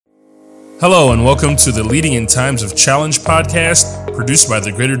Hello and welcome to the Leading in Times of Challenge podcast produced by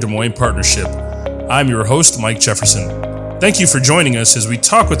the Greater Des Moines Partnership. I'm your host, Mike Jefferson. Thank you for joining us as we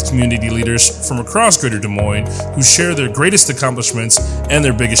talk with community leaders from across Greater Des Moines who share their greatest accomplishments and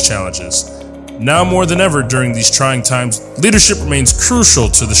their biggest challenges. Now more than ever during these trying times, leadership remains crucial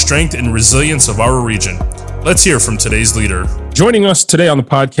to the strength and resilience of our region. Let's hear from today's leader. Joining us today on the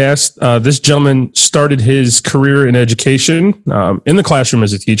podcast, this gentleman started his career in education in the classroom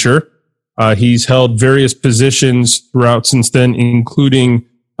as a teacher. He's held various positions throughout since then, including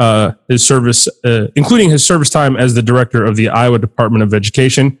his service time as the director of the Iowa Department of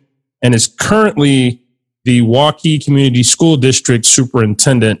Education, and is currently the Waukee Community School District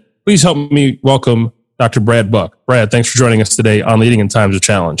Superintendent. Please help me welcome Dr. Brad Buck. Brad, thanks for joining us today on Leading in Times of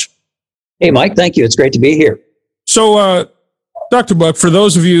Challenge. Hey, Mike, thank you. It's great to be here. So, Dr. Buck, for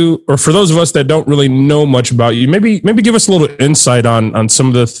those of you, or for those of us that don't really know much about you, maybe give us a little insight on some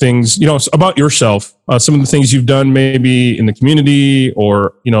of the things, about yourself, some of the things you've done maybe in the community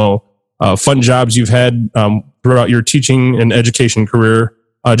or, fun jobs you've had throughout your teaching and education career,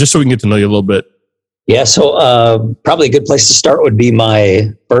 just so we can get to know you a little bit. Yeah, so probably a good place to start would be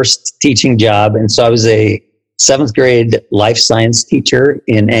my first teaching job. And so I was a 7th grade life science teacher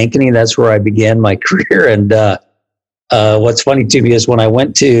in Ankeny. That's where I began my career. And what's funny to me is when I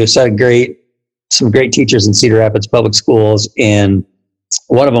went to some great teachers in Cedar Rapids Public Schools, and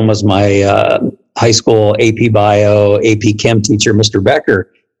one of them was my high school AP Bio, AP Chem teacher, Mr.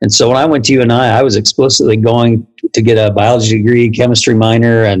 Becker. And so when I went to UNI, I was explicitly going to get a biology degree, chemistry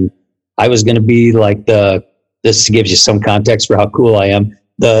minor, and I was going to be like this gives you some context for how cool I am,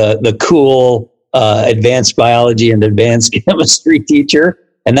 the cool advanced biology and advanced chemistry teacher.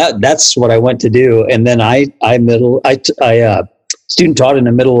 And that's what I went to do. And then I student taught in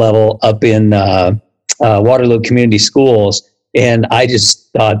the middle level up in Waterloo Community Schools. And I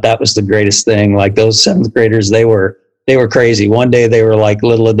just thought that was the greatest thing. Like those 7th graders, they were crazy. One day they were like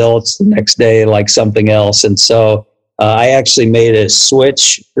little adults, the next day like something else. And so I actually made a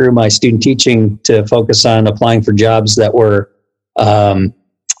switch through my student teaching to focus on applying for jobs that were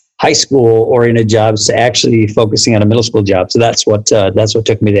high school oriented jobs to actually focusing on a middle school job. So that's what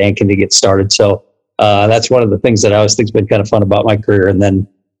took me to Ankeny to get started. So that's one of the things that I always think has been kind of fun about my career. And then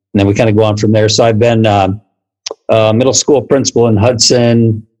we kind of go on from there. So I've been middle school principal in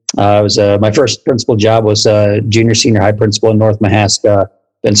Hudson. My first principal job was junior senior high principal in North Mahaska.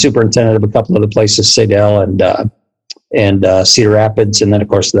 Been superintendent of a couple other places, Sadell and Cedar Rapids, and then of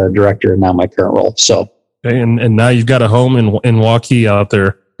course the director, and now my current role. So and now you've got a home in Waukee out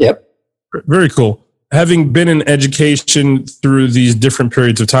there. Yep. Very cool. Having been in education through these different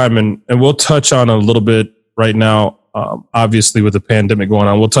periods of time, and we'll touch on a little bit right now, obviously with the pandemic going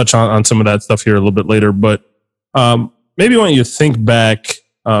on, we'll touch on some of that stuff here a little bit later, but maybe I want you to think back,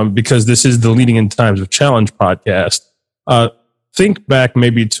 because this is the Leading in Times of Challenge podcast. Think back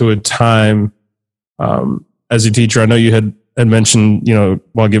maybe to a time as a teacher. I know you had mentioned,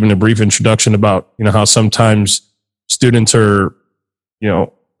 while giving a brief introduction about, how sometimes students are,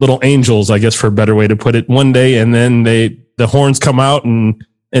 little angels, I guess, for a better way to put it, one day, and then the horns come out and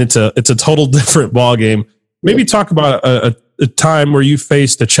it's a total different ball game. Maybe talk about a time where you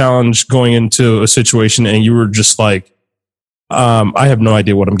faced a challenge going into a situation and you were just like, I have no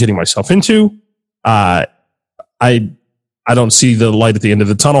idea what I'm getting myself into. I don't see the light at the end of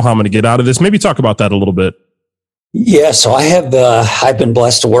the tunnel. How I'm going to get out of this. Maybe talk about that a little bit. Yeah, so I've been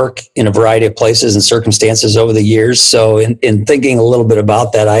blessed to work in a variety of places and circumstances over the years. So in thinking a little bit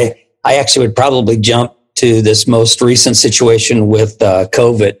about that, I actually would probably jump to this most recent situation with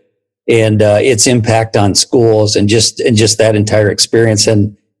COVID and its impact on schools and just that entire experience.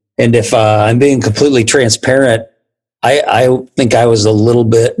 And if I'm being completely transparent, I think I was a little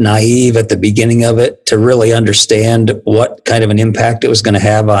bit naive at the beginning of it to really understand what kind of an impact it was going to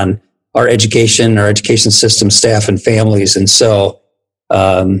have on our education system, staff, and families. And so,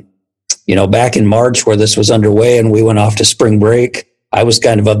 back in March where this was underway and we went off to spring break, I was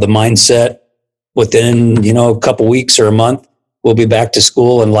kind of the mindset within, a couple weeks or a month, we'll be back to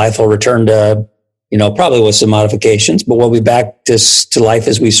school and life will return to, probably with some modifications, but we'll be back to life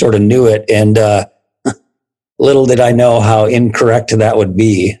as we sort of knew it. And little did I know how incorrect that would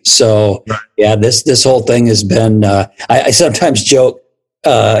be. So, yeah, this whole thing has been, I sometimes joke,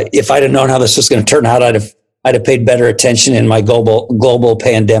 if I'd have known how this was going to turn out, I'd have paid better attention in my global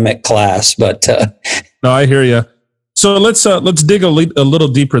pandemic class. But no, I hear you. So let's dig a little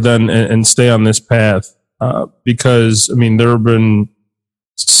deeper then and stay on this path because there have been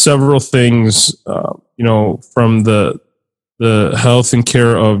several things, from the health and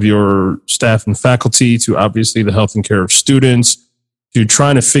care of your staff and faculty to obviously the health and care of students to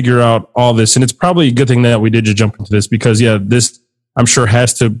trying to figure out all this. And it's probably a good thing that we did just jump into this because, this I'm sure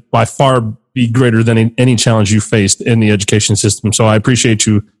has to by far be greater than any challenge you faced in the education system. So I appreciate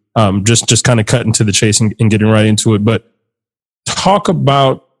you just kind of cutting to the chase and getting right into it. But talk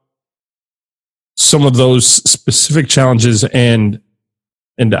about some of those specific challenges and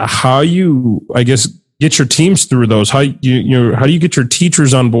how you, I guess, get your teams through those. How do you get your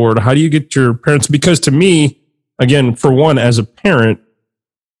teachers on board? How do you get your parents? Because to me, again, for one, as a parent,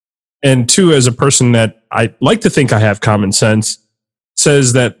 and two, as a person that I like to think I have common sense,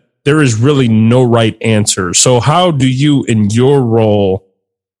 says that there is really no right answer. So how do you, in your role,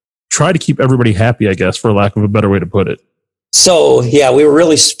 try to keep everybody happy, I guess, for lack of a better way to put it? So, we were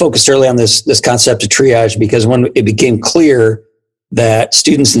really focused early on this concept of triage because when it became clear that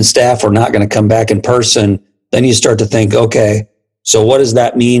students and staff were not going to come back in person, then you start to think, okay, so what does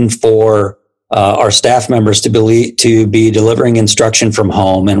that mean for our staff members to be delivering instruction from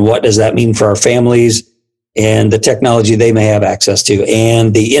home? And what does that mean for our families and the technology they may have access to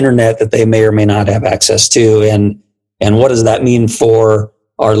and the internet that they may or may not have access to? And what does that mean for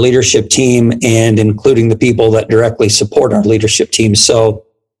our leadership team and including the people that directly support our leadership team? So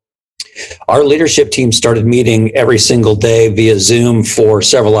our leadership team started meeting every single day via Zoom for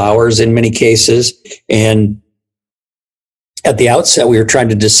several hours in many cases. And at the outset, we were trying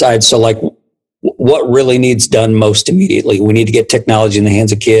to decide, what really needs done most immediately? We need to get technology in the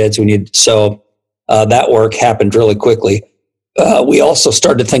hands of kids. That work happened really quickly. We also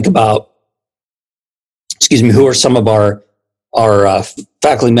started to think about, who are some of our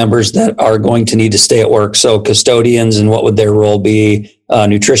faculty members that are going to need to stay at work. So custodians, and what would their role be?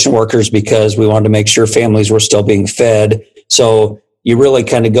 Nutrition workers, because we wanted to make sure families were still being fed. So you really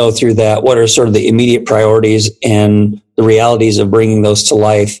kind of go through that. What are sort of the immediate priorities and the realities of bringing those to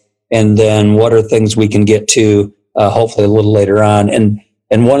life? And then what are things we can get to hopefully a little later on?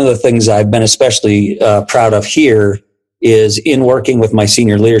 And one of the things I've been especially proud of here is in working with my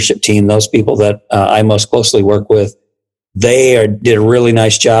senior leadership team, those people that I most closely work with, did a really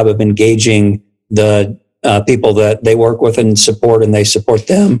nice job of engaging the people that they work with and support, and they support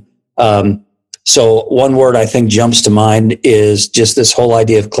them. So one word I think jumps to mind is just this whole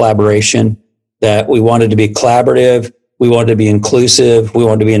idea of collaboration, that we wanted to be collaborative, we wanted to be inclusive, we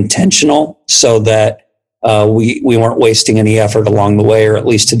wanted to be intentional so that we weren't wasting any effort along the way, or at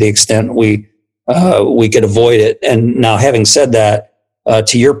least to the extent we could avoid it. And now, having said that,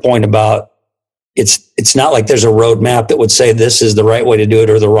 to your point about it's not like there's a roadmap that would say this is the right way to do it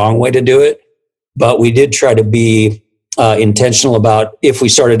or the wrong way to do it. But we did try to be intentional about, if we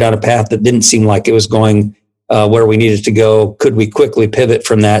started down a path that didn't seem like it was going where we needed to go, could we quickly pivot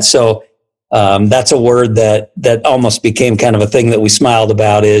from that? So that's a word that almost became kind of a thing that we smiled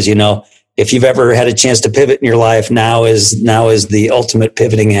about, is, if you've ever had a chance to pivot in your life, now is the ultimate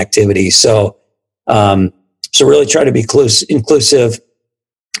pivoting activity. So really try to be inclusive.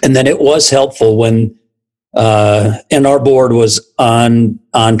 And then it was helpful when, and our board was on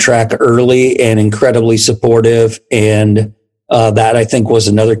track early and incredibly supportive. And that, I think, was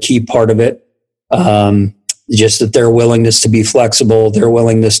another key part of it. Just that their willingness to be flexible, their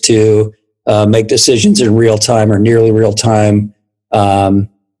willingness to make decisions in real time or nearly real time,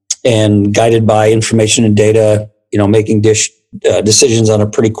 and guided by information and data, making decisions on a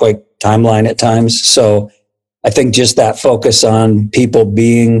pretty quick timeline at times. So I think just that focus on people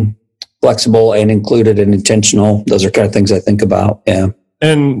being flexible and included and intentional, those are kind of things I think about. Yeah.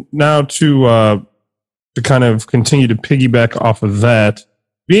 And now to kind of continue to piggyback off of that,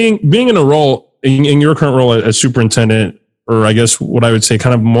 being in a role, in your current role as superintendent, or I guess what I would say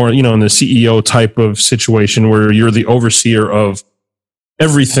kind of more, in the CEO type of situation where you're the overseer of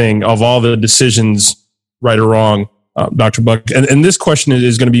everything, of all the decisions, right or wrong, Dr. Buck. And this question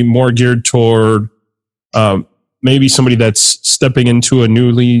is going to be more geared toward maybe somebody that's stepping into a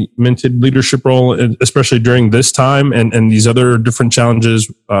newly minted leadership role, especially during this time and these other different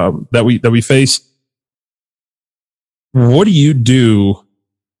challenges that we face. What do you do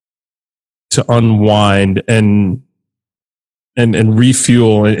to unwind and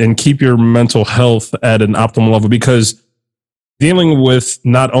refuel and keep your mental health at an optimal level? Because dealing with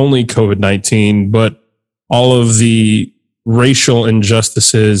not only COVID-19, but all of the racial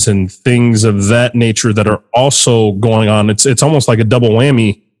injustices and things of that nature that are also going on, it's almost like a double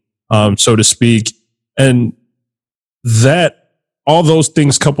whammy, so to speak. And that all those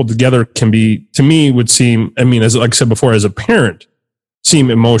things coupled together can be, to me, would seem, as like I said before, as a parent,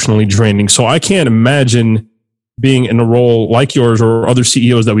 seem emotionally draining. So I can't imagine being in a role like yours or other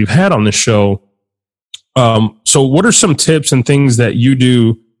CEOs that we've had on this show. So what are some tips and things that you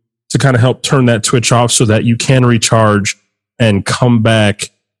do to kind of help turn that switch off so that you can recharge and come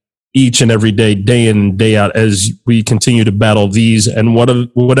back each and every day, day in and day out, as we continue to battle these and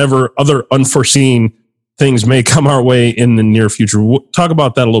whatever other unforeseen things may come our way in the near future. Talk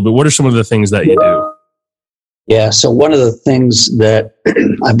about that a little bit. What are some of the things that you do? Yeah. So one of the things that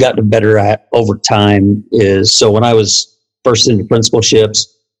I've gotten better at over time is, so when I was first into principalships,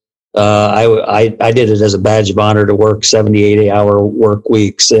 I did it as a badge of honor to work 70, 80-hour work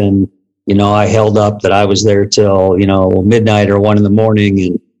weeks. And, I held up that I was there till, midnight or 1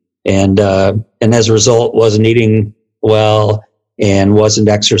 a.m. And as a result, wasn't eating well and wasn't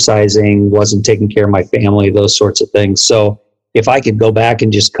exercising, wasn't taking care of my family, those sorts of things. So if I could go back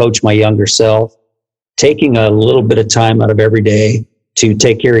and just coach my younger self, taking a little bit of time out of every day to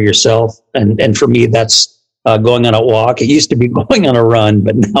take care of yourself. And for me, that's going on a walk. It used to be going on a run,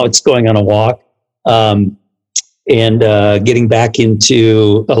 but now it's going on a walk. And getting back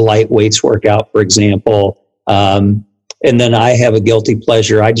into a light weights workout, for example. And then I have a guilty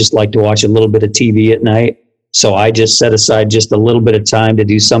pleasure. I just like to watch a little bit of TV at night. So I just set aside just a little bit of time to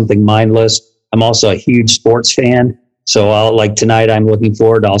do something mindless. I'm also a huge sports fan. So tonight I'm looking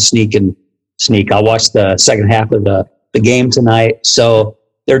forward. I'll sneak. I'll watch the second half of the game tonight. So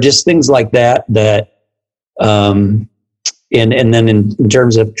there are just things like that, and then in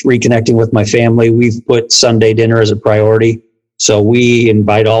terms of reconnecting with my family, we've put Sunday dinner as a priority. So we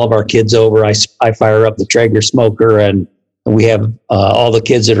invite all of our kids over. I fire up the Traeger smoker, and we have all the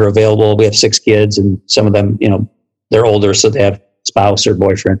kids that are available. We have 6 kids, and some of them, they're older, so they have spouse or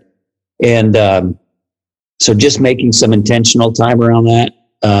boyfriend. And so just making some intentional time around that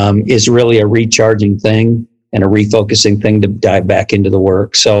is really a recharging thing and a refocusing thing to dive back into the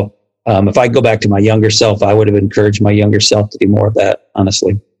work. So if I go back to my younger self, I would have encouraged my younger self to do more of that,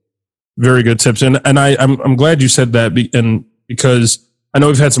 honestly. Very good tips. And I'm glad you said that, because I know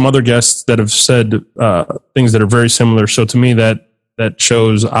we've had some other guests that have said things that are very similar. So to me, that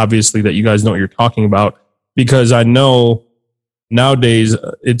shows obviously that you guys know what you're talking about, because I know nowadays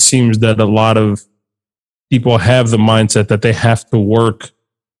it seems that a lot of people have the mindset that they have to work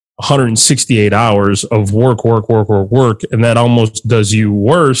 168 hours of work, and that almost does you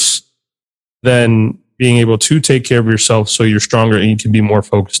worse than being able to take care of yourself so you're stronger and you can be more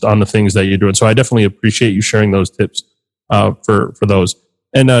focused on the things that you're doing. So I definitely appreciate you sharing those tips for those.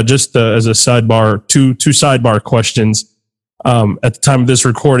 And just as a sidebar, two sidebar questions. At the time of this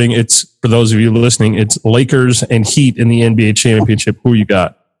recording, it's, for those of you listening, it's Lakers and Heat in the NBA championship. Who you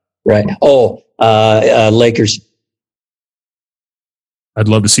got? Right. Lakers. I'd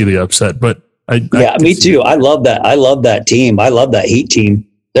love to see the upset, but me too. I love that. I love that team. I love that Heat team.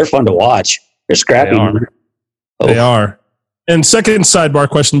 They're fun to watch. They're scrappy. They are. And second sidebar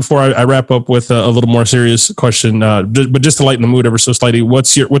question before I wrap up with a little more serious question, but just to lighten the mood ever so slightly,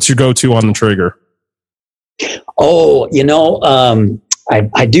 what's your go-to on the Traeger? I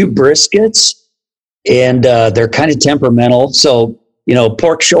do briskets, and they're kind of temperamental. So,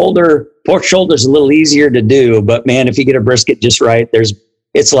 pork shoulder's a little easier to do, but man, if you get a brisket just right,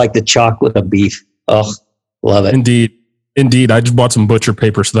 it's like the chocolate of beef. Oh, love it. Indeed. I just bought some butcher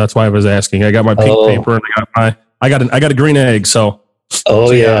paper, so that's why I was asking. I got my pink paper, and I got a green egg. So,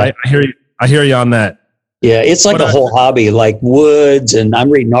 I hear you on that. Yeah, it's like a whole hobby, like woods, and I'm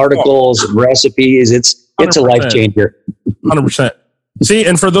reading articles and recipes. It's a life changer. 100%. See,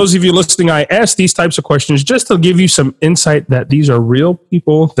 and for those of you listening, I ask these types of questions just to give you some insight that these are real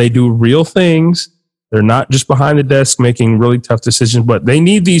people. They do real things. They're not just behind the desk making really tough decisions, but they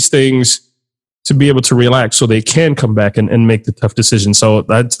need these things to be able to relax so they can come back and make the tough decisions. So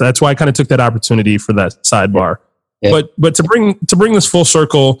that's why I kind of took that opportunity for that sidebar. Yeah. But to bring this full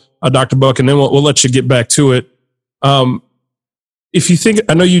circle, Dr. Buck, and then we'll let you get back to it. If you think,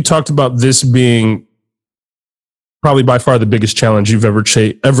 I know you talked about this being probably by far the biggest challenge you've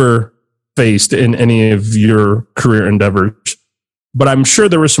ever faced in any of your career endeavors, but I'm sure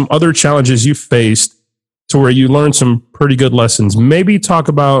there were some other challenges you faced to where you learned some pretty good lessons. Maybe talk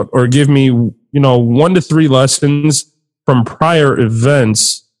about, or give me, 1 to 3 lessons from prior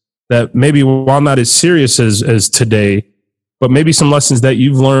events that maybe, while not as serious as today, but maybe some lessons that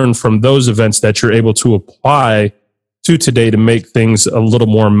you've learned from those events that you're able to apply to today to make things a little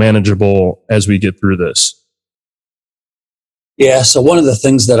more manageable as we get through this. Yeah. So one of the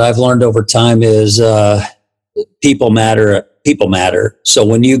things that I've learned over time is people matter. People matter. So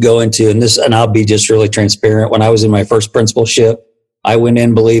when you go into, and I'll be just really transparent, when I was in my first principalship, I went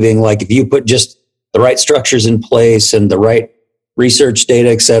in believing like if you put just the right structures in place and the right research data,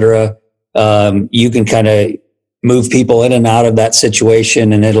 et cetera, you can kind of move people in and out of that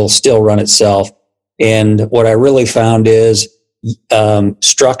situation and it'll still run itself. And what I really found is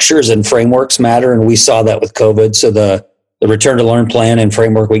structures and frameworks matter. And we saw that with COVID. So the the Return to Learn plan and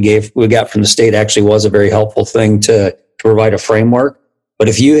framework we got from the state actually was a very helpful thing to provide a framework. But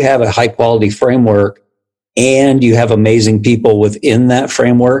if you have a high quality framework and you have amazing people within that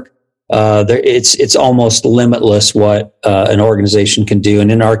framework, it's almost limitless what an organization can do.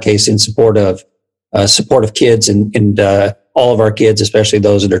 And in our case, in support of kids and all of our kids, especially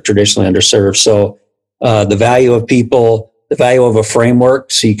those that are traditionally underserved. So the value of people, the value of a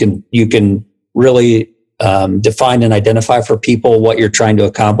framework, so you can really define and identify for people what you're trying to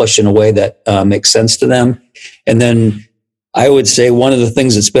accomplish in a way that makes sense to them. And then I would say one of the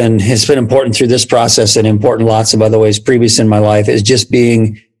things it's been important through this process and important lots of other ways previous in my life is just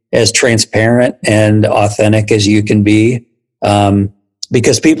being as transparent and authentic as you can be.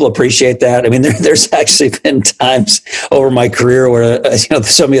 Because people appreciate that. I mean, there's actually been times over my career where,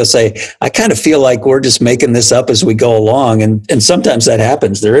 somebody will say, I kind of feel like we're just making this up as we go along. And sometimes that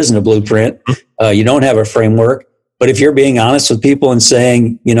happens. There isn't a blueprint. You don't have a framework. But if you're being honest with people and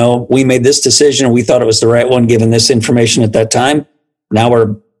saying, we made this decision and we thought it was the right one, given this information at that time. Now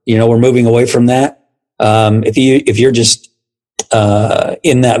we're moving away from that. If you're just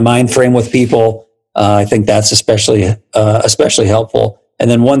in that mind frame with people, I think that's especially helpful. And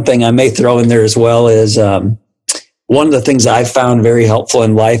then one thing I may throw in there as well is one of the things I've found very helpful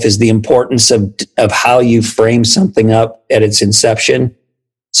in life is the importance of how you frame something up at its inception.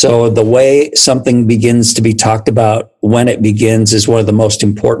 So the way something begins to be talked about when it begins is one of the most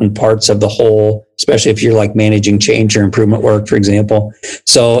important parts of the whole, especially if you're like managing change or improvement work, for example.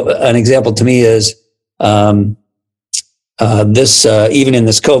 So an example to me is this even in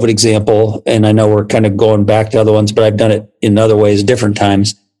this COVID example, and I know we're kind of going back to other ones, but I've done it in other ways, different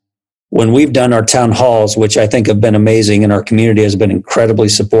times. When we've done our town halls, which I think have been amazing, and our community has been incredibly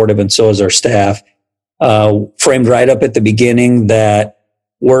supportive, and so has our staff, framed right up at the beginning that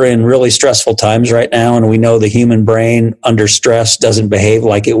we're in really stressful times right now, and we know the human brain under stress doesn't behave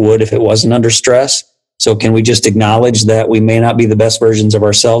like it would if it wasn't under stress. So can we just acknowledge that we may not be the best versions of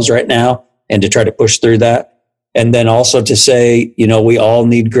ourselves right now, and to try to push through that? And then also to say, we all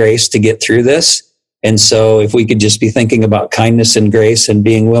need grace to get through this. And so if we could just be thinking about kindness and grace and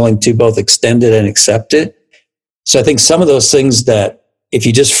being willing to both extend it and accept it. So I think some of those things that if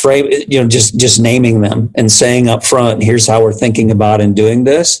you just frame it, just naming them and saying up front, here's how we're thinking about and doing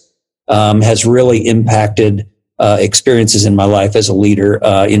this, has really impacted experiences in my life as a leader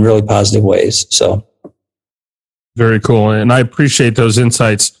in really positive ways. So. Very cool. And I appreciate those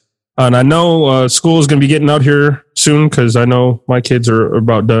insights. And I know school is going to be getting out here soon because I know my kids are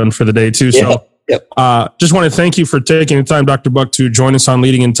about done for the day too. Yeah. So just want to thank you for taking the time, Dr. Buck, to join us on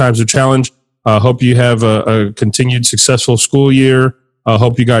Leading in Times of Challenge. Hope you have a continued successful school year.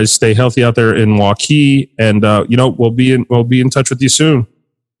 Hope you guys stay healthy out there in Waukee. And, we'll be in touch with you soon.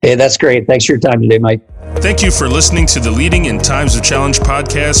 Hey, that's great. Thanks for your time today, Mike. Thank you for listening to the Leading in Times of Challenge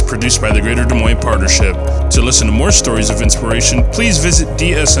podcast produced by the Greater Des Moines Partnership. To listen to more stories of inspiration, please visit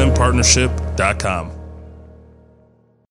dsmpartnership.com.